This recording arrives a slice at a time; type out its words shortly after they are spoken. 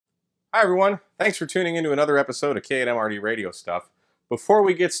Hi everyone, thanks for tuning into another episode of K&MRD Radio Stuff. Before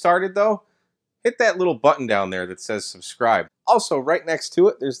we get started though, hit that little button down there that says subscribe. Also, right next to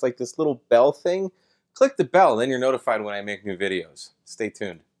it, there's like this little bell thing. Click the bell, then you're notified when I make new videos. Stay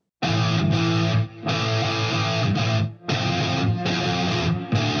tuned.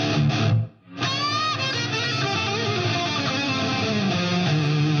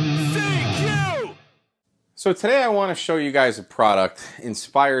 So today I want to show you guys a product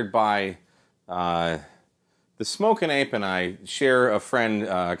inspired by the Smokin' Ape and I share a friend,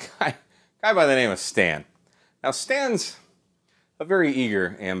 guy by the name of Stan. Now Stan's a very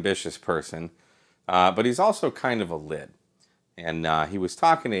eager, ambitious person, but he's also kind of a lid. And he was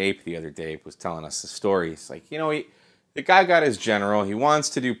talking to Ape the other day. Ape was telling us the story. He's like, you know, the guy got his general. He wants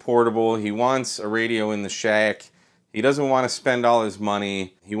to do portable. He wants a radio in the shack. He doesn't want to spend all his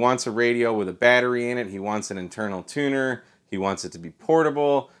money. He wants a radio with a battery in it. He wants an internal tuner. He wants it to be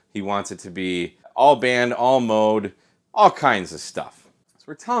portable. He wants it to be all band, all mode, all kinds of stuff. So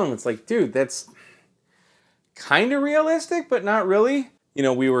we're telling him, it's like, dude, that's kind of realistic, but not really. You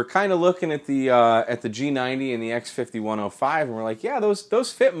know, we were kind of looking at the G90 and the X5105, and we're like, yeah,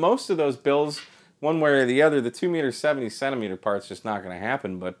 those fit most of those bills one way or the other. The 2 70 centimeter part's just not going to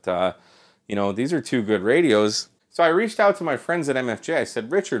happen, but you know, these are two good radios. So I reached out to my friends at MFJ. I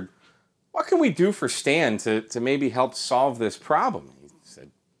said, Richard, what can we do for Stan to maybe help solve this problem? He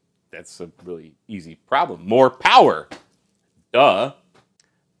said, that's a really easy problem. More power. Duh.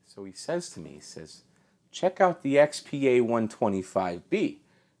 So he says to me, he says, check out the XPA125B.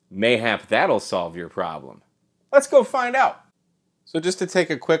 Mayhap that'll solve your problem. Let's go find out. So just to take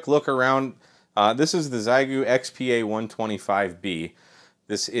a quick look around, this is the Xiegu XPA125B.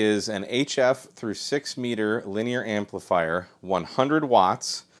 This is an HF through 6 meter linear amplifier, 100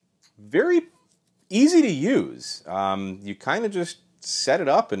 watts. Very easy to use. You kind of just set it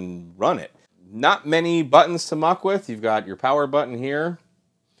up and run it. Not many buttons to muck with. You've got your power button here.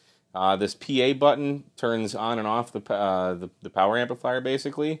 This PA button turns on and off the power amplifier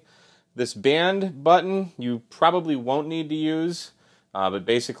basically. This band button you probably won't need to use, but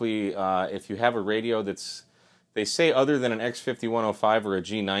basically if you have a radio that's, they say other than an X5105 or a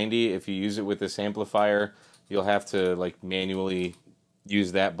G90, if you use it with this amplifier, you'll have to like manually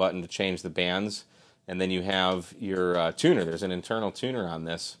use that button to change the bands. And then you have your tuner. There's an internal tuner on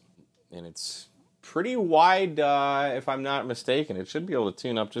this, and it's pretty wide, if I'm not mistaken. It should be able to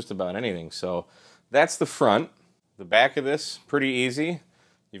tune up just about anything. So that's the front. The back of this, pretty easy.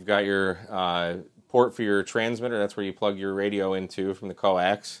 You've got your port for your transmitter. That's where you plug your radio into from the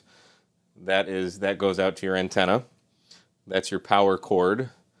coax. That goes out to your antenna. That's your power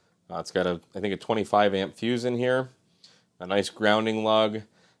cord. It's got I think a 25 amp fuse in here, a nice grounding lug,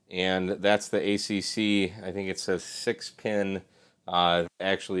 and that's the ACC. I think it's a 6-pin.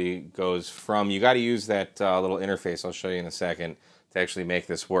 Actually goes from. You got to use that little interface. I'll show you in a second to actually make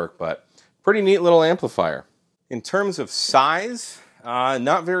this work. But pretty neat little amplifier. In terms of size,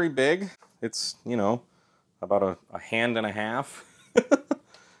 not very big. It's, you know, about a hand and a half.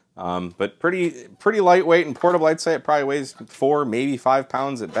 But pretty lightweight and portable. I'd say it probably weighs 4, maybe 5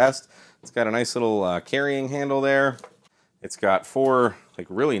 pounds at best. It's got a nice little carrying handle there. It's got 4 like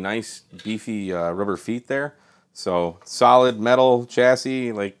really nice beefy rubber feet there. So solid metal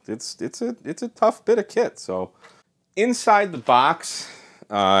chassis. Like it's a tough bit of kit. So inside the box,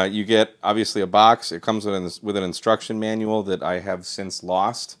 you get obviously a box. It comes with an instruction manual that I have since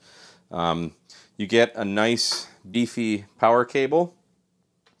lost. You get a nice beefy power cable.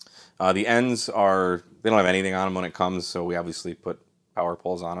 The ends they don't have anything on them when it comes, so we obviously put power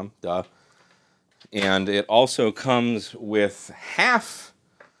poles on them, duh. And it also comes with half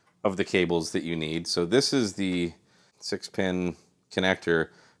of the cables that you need. So this is the 6-pin connector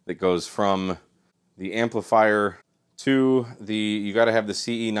that goes from the amplifier to you got to have the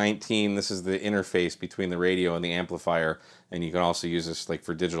CE19. This is the interface between the radio and the amplifier, and you can also use this like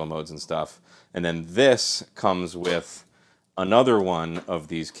for digital modes and stuff. And then this comes with another one of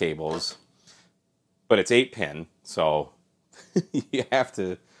these cables, but it's 8-pin, so you have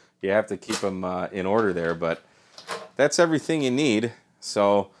to keep them in order there. But that's everything you need.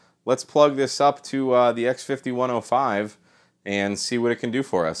 So let's plug this up to the X5105 and see what it can do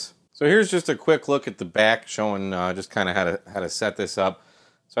for us. So here's just a quick look at the back, showing just kind of how to set this up.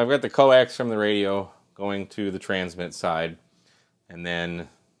 So I've got the coax from the radio going to the transmit side, and then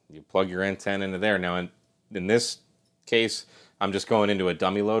you plug your antenna into there. Now in this case, I'm just going into a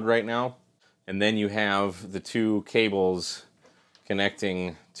dummy load right now. And then you have the 2 cables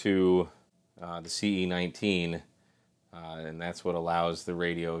connecting to the CE19, and that's what allows the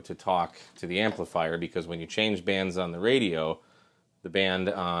radio to talk to the amplifier, because when you change bands on the radio, the band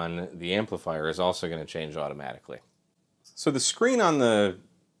on the amplifier is also going to change automatically. So the screen on the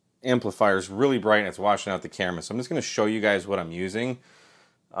amplifier is really bright and it's washing out the camera. So I'm just going to show you guys what I'm using.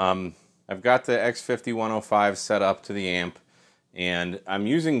 I've got the X50-105 set up to the amp, and I'm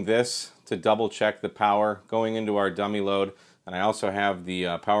using this to double check the power going into our dummy load. And I also have the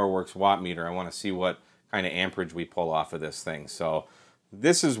PowerWorks watt meter. I want to see what kind of amperage we pull off of this thing. So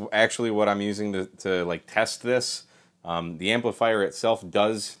this is actually what I'm using to like test this. The amplifier itself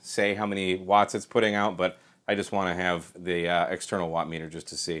does say how many watts it's putting out, but I just want to have the external watt meter just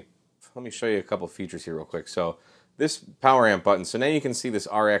to see. Let me show you a couple features here real quick. So this power amp button, so now you can see this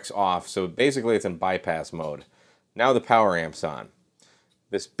RX off, so basically it's in bypass mode. Now the power amp's on.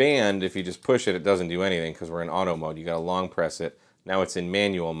 This band, if you just push it, it doesn't do anything because we're in auto mode. You got to long press it. Now it's in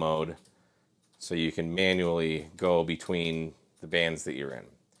manual mode, so you can manually go between the bands that you're in.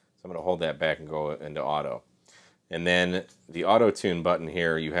 So I'm going to hold that back and go into auto. And then the auto tune button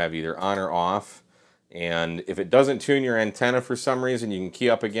here, you have either on or off. And if it doesn't tune your antenna for some reason, you can key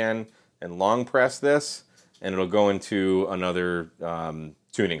up again and long press this, and it'll go into another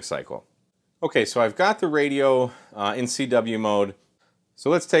tuning cycle. Okay, so I've got the radio in CW mode. So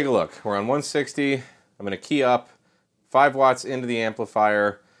let's take a look. We're on 160. I'm going to key up 5 watts into the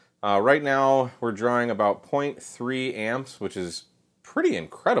amplifier. Right now we're drawing about 0.3 amps, which is pretty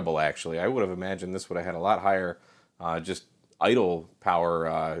incredible actually. I would have imagined this would have had a lot higher just idle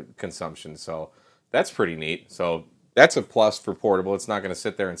power consumption. So that's pretty neat. So that's a plus for portable. It's not going to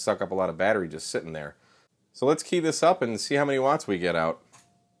sit there and suck up a lot of battery just sitting there. So let's key this up and see how many watts we get out.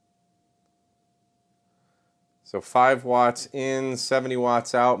 So 5 watts in, 70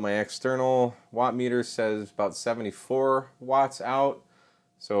 watts out. My external watt meter says about 74 watts out.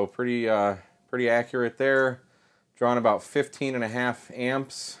 So pretty accurate there. Drawing about 15.5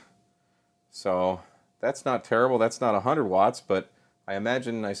 amps. So that's not terrible. That's not 100 watts, but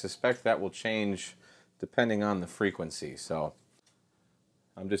I suspect that will change depending on the frequency. So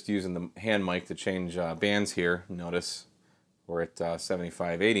I'm just using the hand mic to change bands here. Notice we're at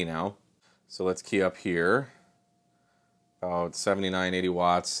 7580 now. So let's key up here. About 79, 80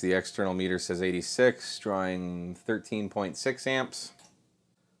 watts. The external meter says 86, drawing 13.6 amps.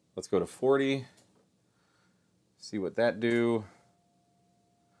 Let's go to 40. See what that do.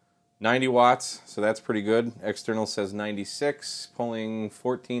 90 watts, so that's pretty good. External says 96, pulling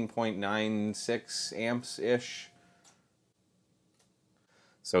 14.96 amps-ish.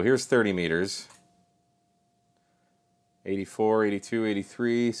 So here's 30 meters. 84, 82,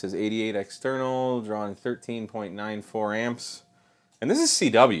 83, says 88 external, drawing 13.94 amps. And this is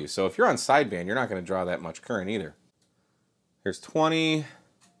CW, so if you're on sideband, you're not going to draw that much current either. Here's 20,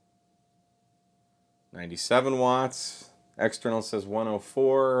 97 watts. External says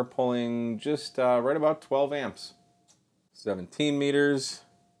 104, pulling just right about 12 amps. 17 meters,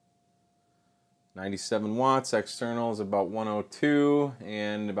 97 watts. External is about 102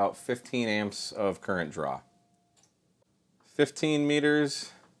 and about 15 amps of current draw. 15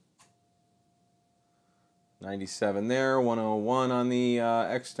 meters, 97 there, 101 on the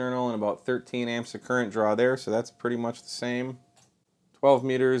external, and about 13 amps of current draw there, so that's pretty much the same. 12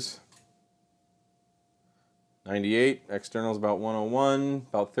 meters, 98, external is about 101,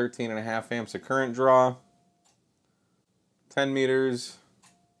 about 13.5 amps of current draw. 10 meters,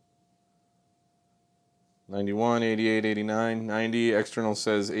 91, 88, 89, 90, external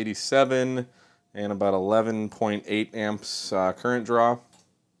says 87, and about 11.8 amps current draw.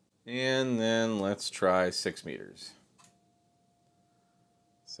 And then let's try 6 meters.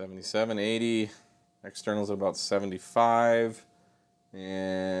 77, 80, external's at about 75,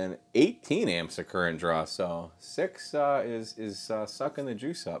 and 18 amps of current draw. So 6 is sucking the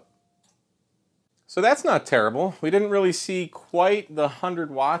juice up. So that's not terrible. We didn't really see quite the 100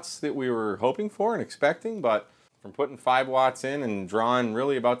 watts that we were hoping for and expecting, but from putting 5 watts in and drawing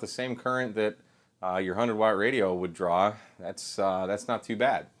really about the same current that your 100-watt radio would draw, that's not too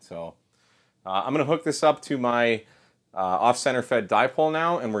bad. So I'm going to hook this up to my off-center fed dipole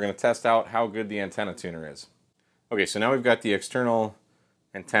now, and we're going to test out how good the antenna tuner is. Okay, so now we've got the external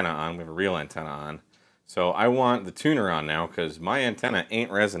antenna on. We have a real antenna on. So I want the tuner on now because my antenna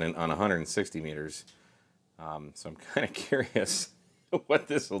ain't resonant on 160 meters. So I'm kind of curious what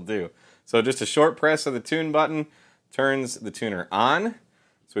this will do. So just a short press of the tune button turns the tuner on.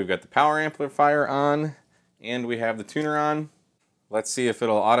 So we've got the power amplifier on, and we have the tuner on. Let's see if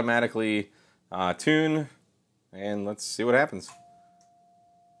it'll automatically tune, and let's see what happens.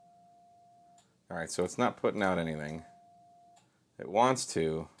 All right, so it's not putting out anything. It wants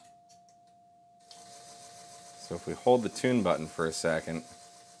to. So if we hold the tune button for a second,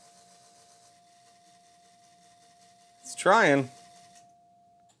 it's trying.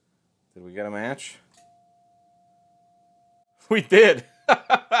 Did we get a match? We did.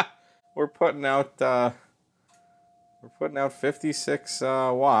 We're putting out 56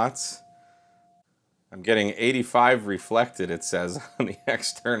 watts. I'm getting 85 reflected, it says on the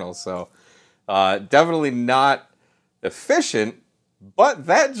external, so definitely not efficient, but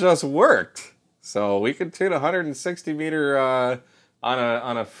that just worked. So we could tune a 160 meter on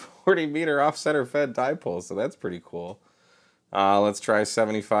a 40 meter off center fed dipole, so that's pretty cool. Let's try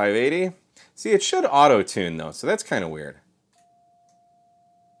 7580. See, it should auto tune though, so that's kind of weird.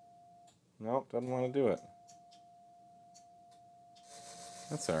 Nope, doesn't want to do it.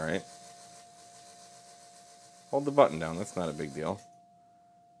 That's all right. Hold the button down, that's not a big deal.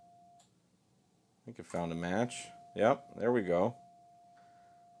 I think I found a match. Yep, there we go.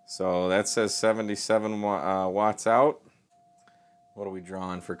 So that says 77 watts out. What are we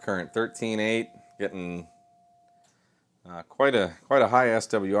drawing for current? 13.8, getting quite a high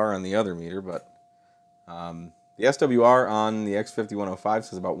SWR on the other meter, but the SWR on the X5105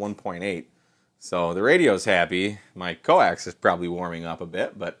 says about 1.8. So the radio's happy. My coax is probably warming up a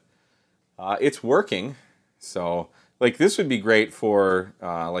bit, but it's working. So like this would be great for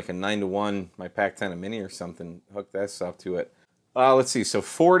like a 9-to-1, my Pac-10 Mini or something. Hook that stuff to it. Let's see. So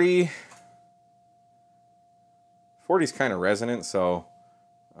 40 is kind of resonant. So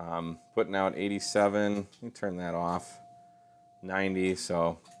putting out 87. Let me turn that off. 90.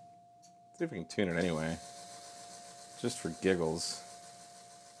 So let's see if we can tune it anyway, just for giggles.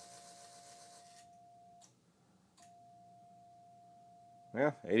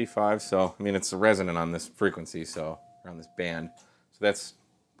 Yeah, 85. So I mean, it's a resonant on this frequency, so around this band. So that's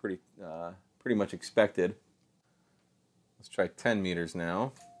pretty much expected. Let's try 10 meters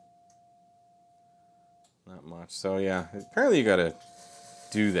now. Not much. So yeah, apparently you gotta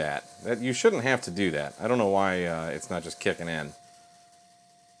do that. You shouldn't have to do that. I don't know why it's not just kicking in.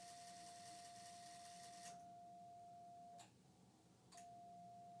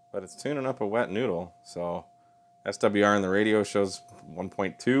 But it's tuning up a wet noodle. So SWR on the radio shows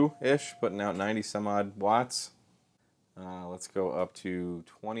 1.2-ish, putting out 90 some odd watts. Let's go up to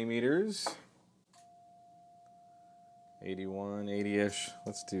 20 meters. 81, 80-ish.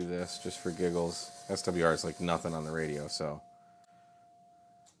 Let's do this just for giggles. SWR is like nothing on the radio, so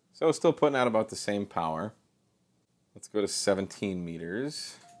still putting out about the same power. Let's go to 17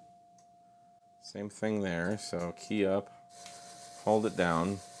 meters. Same thing there, so key up, hold it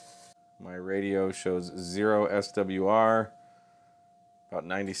down. My radio shows 0 SWR, about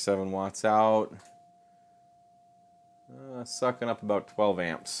 97 watts out. Sucking up about 12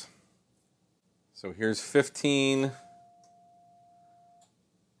 amps. So here's 15.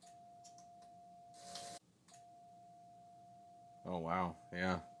 Oh wow,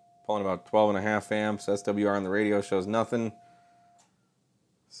 yeah. Pulling about 12.5 amps. SWR on the radio shows nothing.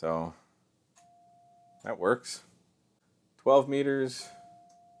 So that works. 12 meters.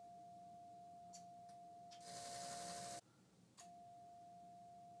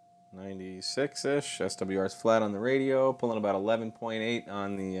 96-ish. SWR is flat on the radio. Pulling about 11.8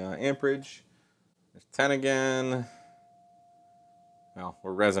 on the amperage. There's 10 again. Well,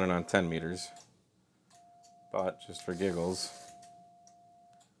 we're resonant on 10 meters. But just for giggles.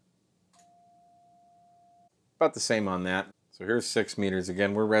 About the same on that. So here's 6 meters.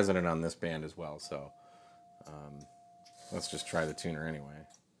 Again, we're resonant on this band as well. So let's just try the tuner anyway.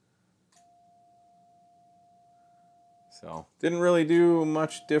 So didn't really do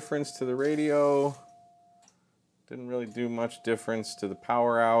much difference to the radio. Didn't really do much difference to the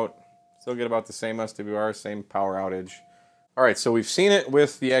power out. Still get about the same SWR, same power outage. All right, so we've seen it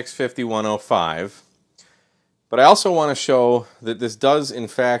with the X5105. But I also want to show that this does, in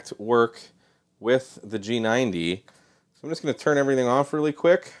fact, work with the G90. So I'm just going to turn everything off really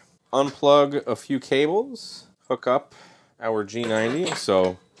quick. Unplug a few cables. Hook up our G90.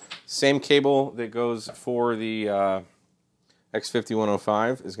 So same cable that goes for the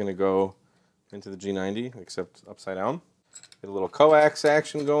X5105 is going to go into the G90, except upside down. Get a little coax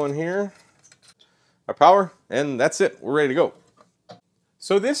action going here. Our power, and that's it. We're ready to go.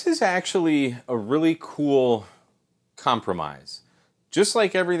 So this is actually a really cool compromise, just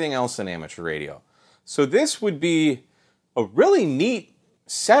like everything else in amateur radio. So this would be a really neat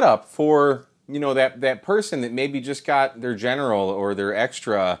setup for, you know, that person that maybe just got their general or their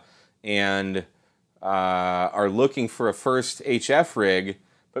extra and are looking for a first HF rig,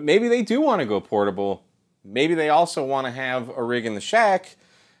 but maybe they do want to go portable. Maybe they also want to have a rig in the shack,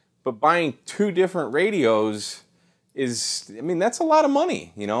 but buying 2 different radios is, I mean, that's a lot of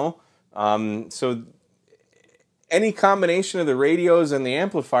money, you know? So any combination of the radios and the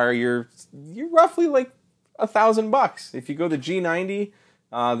amplifier, you're roughly like $1,000. If you go the G90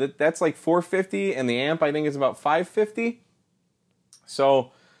 That's like 450, and the amp I think is about 550.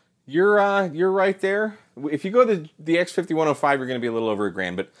 So you're right there. If you go to the XPA125, you're going to be a little over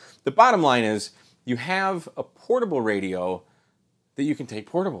 $1,000. But the bottom line is you have a portable radio that you can take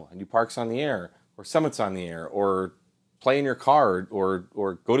portable and do parks on the air, or summits on the air, or play in your car, or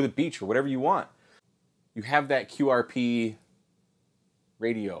go to the beach, or whatever you want. You have that QRP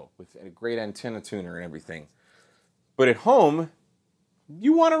radio with a great antenna tuner and everything. But at home,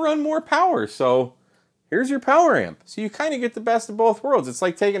 you want to run more power, so here's your power amp. So you kind of get the best of both worlds. It's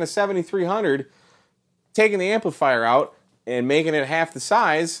like taking a 7300, taking the amplifier out and making it half the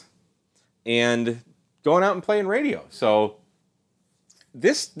size, and going out and playing radio. So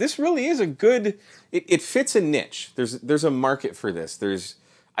this really is a good, it fits a niche. There's a market for this.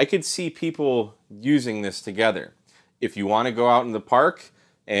 I could see people using this together. If you want to go out in the park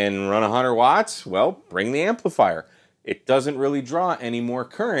and run 100 watts, well, bring the amplifier. It doesn't really draw any more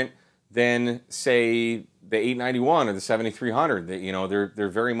current than, say, the 891 or the 7300. They're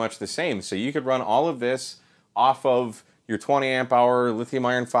very much the same. So you could run all of this off of your 20 amp hour lithium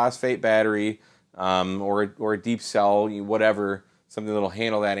iron phosphate battery, or a deep cell, whatever, something that'll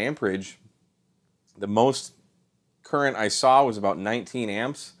handle that amperage. The most current I saw was about 19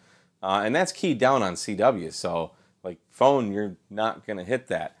 amps, and that's keyed down on CW. So like phone, you're not gonna hit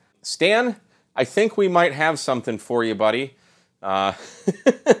that. Stan, I think we might have something for you, buddy.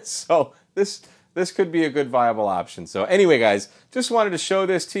 So this could be a good viable option. So anyway, guys, just wanted to show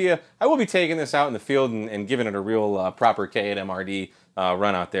this to you. I will be taking this out in the field and giving it a real proper K8MRD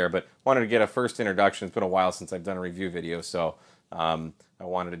run out there, but wanted to get a first introduction. It's been a while since I've done a review video, so I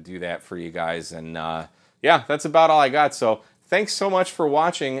wanted to do that for you guys. And yeah, that's about all I got. So thanks so much for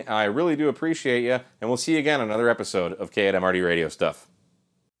watching. I really do appreciate you, and we'll see you again on another episode of K8MRD Radio Stuff.